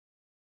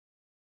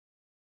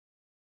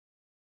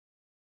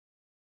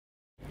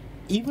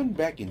even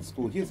back in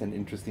school, here's an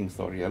interesting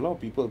story. A lot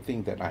of people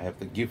think that I have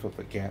the gift of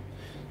the gab.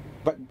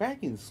 But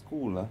back in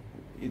school,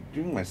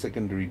 during my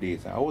secondary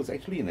days, I was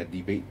actually in a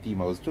debate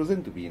team. I was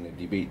chosen to be in a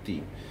debate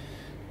team.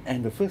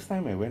 And the first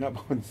time I went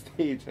up on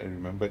stage, I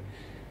remembered,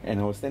 and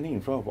I was standing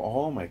in front of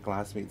all my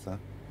classmates,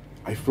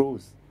 I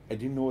froze. I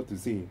didn't know what to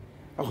say.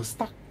 I was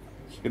stuck,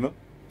 you know.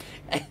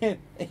 And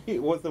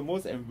it was the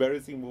most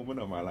embarrassing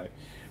moment of my life,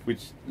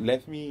 which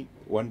left me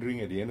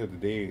wondering at the end of the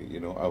day, you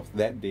know, of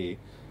that day, I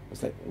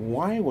was like,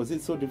 why was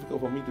it so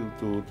difficult for me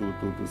to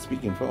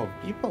speak in front of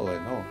people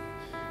and all?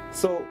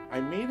 So I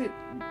made it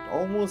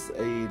almost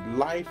a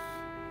life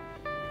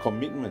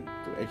commitment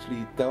to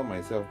actually tell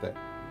myself that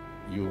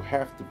you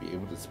have to be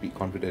able to speak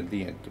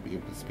confidently and to be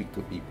able to speak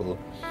to people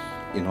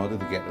in order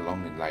to get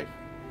along in life,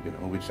 you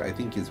know, which I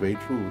think is very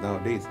true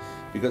nowadays.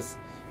 Because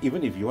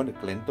even if you want to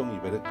klentong, you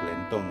better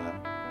klentong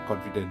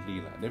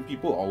confidently. Then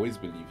people always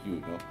believe you,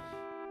 you know.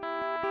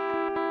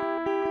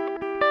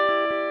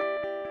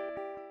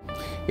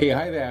 Hey,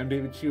 hi there, I'm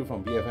David Chiu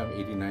from BFM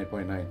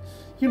 89.9.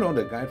 You know,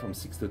 the guy from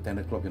 6 to 10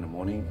 o'clock in the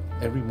morning,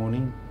 every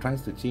morning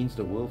tries to change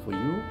the world for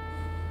you.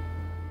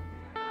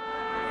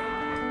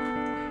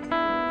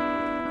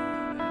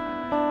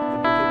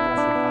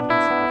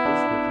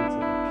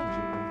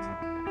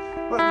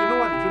 Well, you know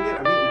what, Juliet,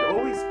 I mean, it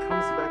always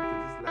comes back to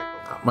this lack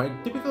of... My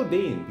typical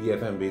day in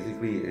BFM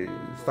basically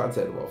starts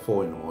at about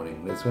 4 in the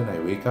morning. That's when I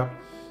wake up.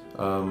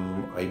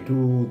 I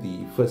do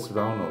the first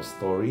round of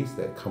stories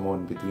that come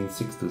on between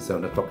 6 to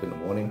 7 o'clock in the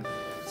morning.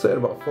 So at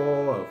about 4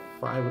 or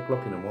 5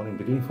 o'clock in the morning,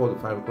 between 4 to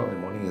 5 o'clock in the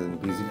morning, is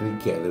basically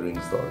gathering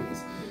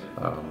stories,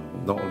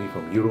 not only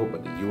from Europe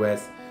but the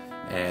US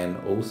and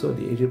also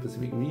the Asia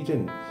Pacific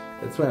region.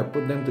 That's why I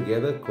put them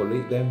together,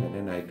 collate them, and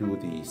then I do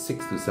the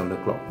 6 to 7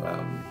 o'clock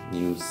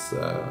news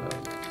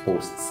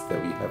posts that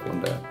we have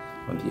on the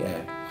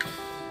air.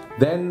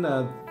 Then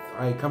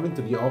I come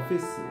into the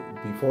office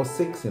before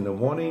 6 in the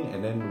morning,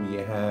 and then we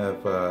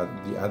have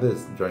the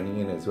others joining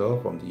in as well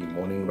from the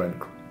morning run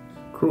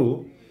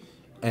crew.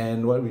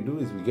 And what we do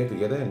is we get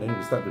together and then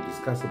we start to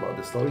discuss about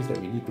the stories that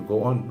we need to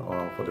go on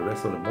for the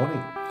rest of the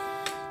morning.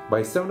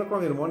 By 7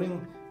 o'clock in the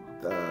morning,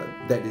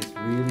 that is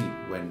really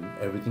when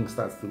everything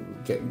starts to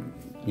get,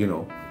 you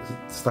know,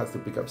 starts to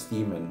pick up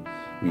steam, and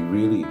we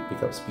really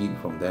pick up speed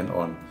from then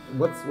on.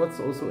 What's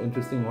also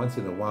interesting once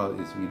in a while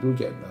is we do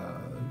get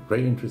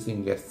very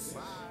interesting guests,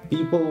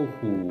 people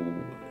who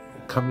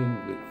come in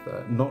with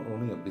not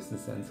only a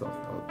business sense of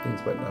things,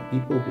 but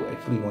people who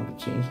actually want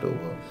to change the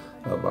world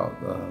about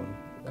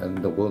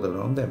and the world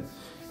around them,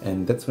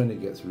 and that's when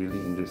it gets really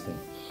interesting.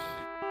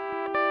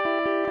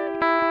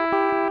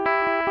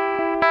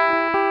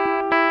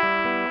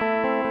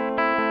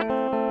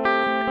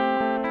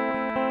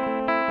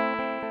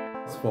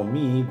 For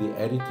me, the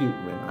attitude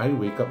when I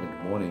wake up in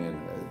the morning, and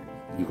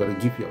you got to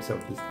give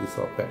yourself this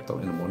sort of pep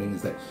talk in the morning,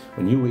 is that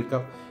when you wake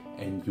up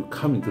and you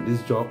come into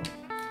this job,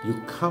 you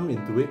come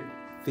into it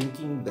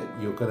thinking that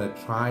you're gonna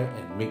try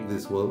and make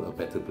this world a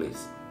better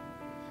place,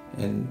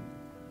 and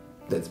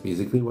that's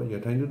basically what you're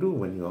trying to do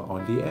when you're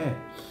on the air.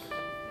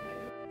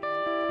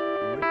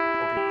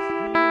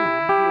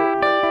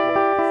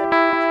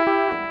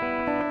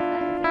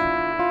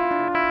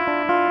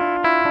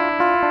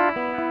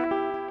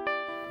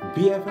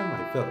 BFM,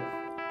 I felt,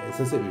 as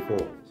I said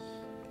before,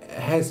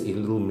 has a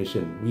little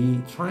mission.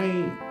 We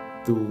try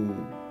to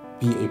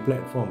be a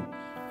platform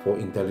for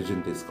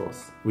intelligent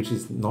discourse, which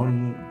is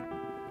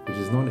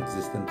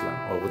non-existent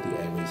over the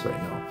airways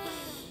right now.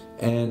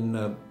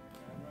 And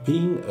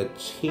being a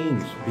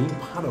change, being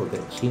part of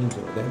that change,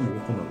 or that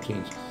movement of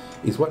change,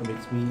 is what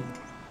makes me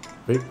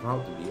very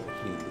proud to be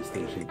actually in this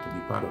station, to be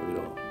part of it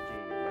all.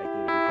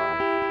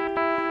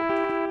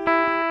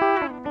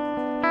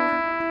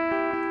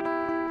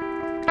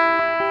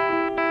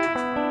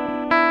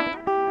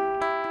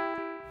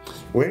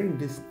 Wearing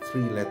these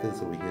 3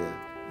 letters over here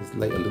is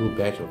like a little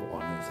badge of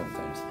honor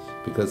sometimes,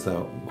 because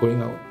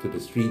going out to the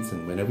streets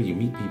and whenever you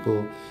meet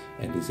people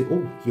and they say,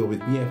 "Oh, you're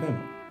with BFM,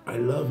 I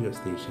love your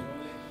station,"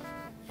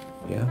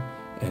 yeah,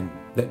 and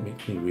that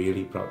makes me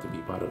really proud to be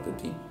part of the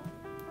team.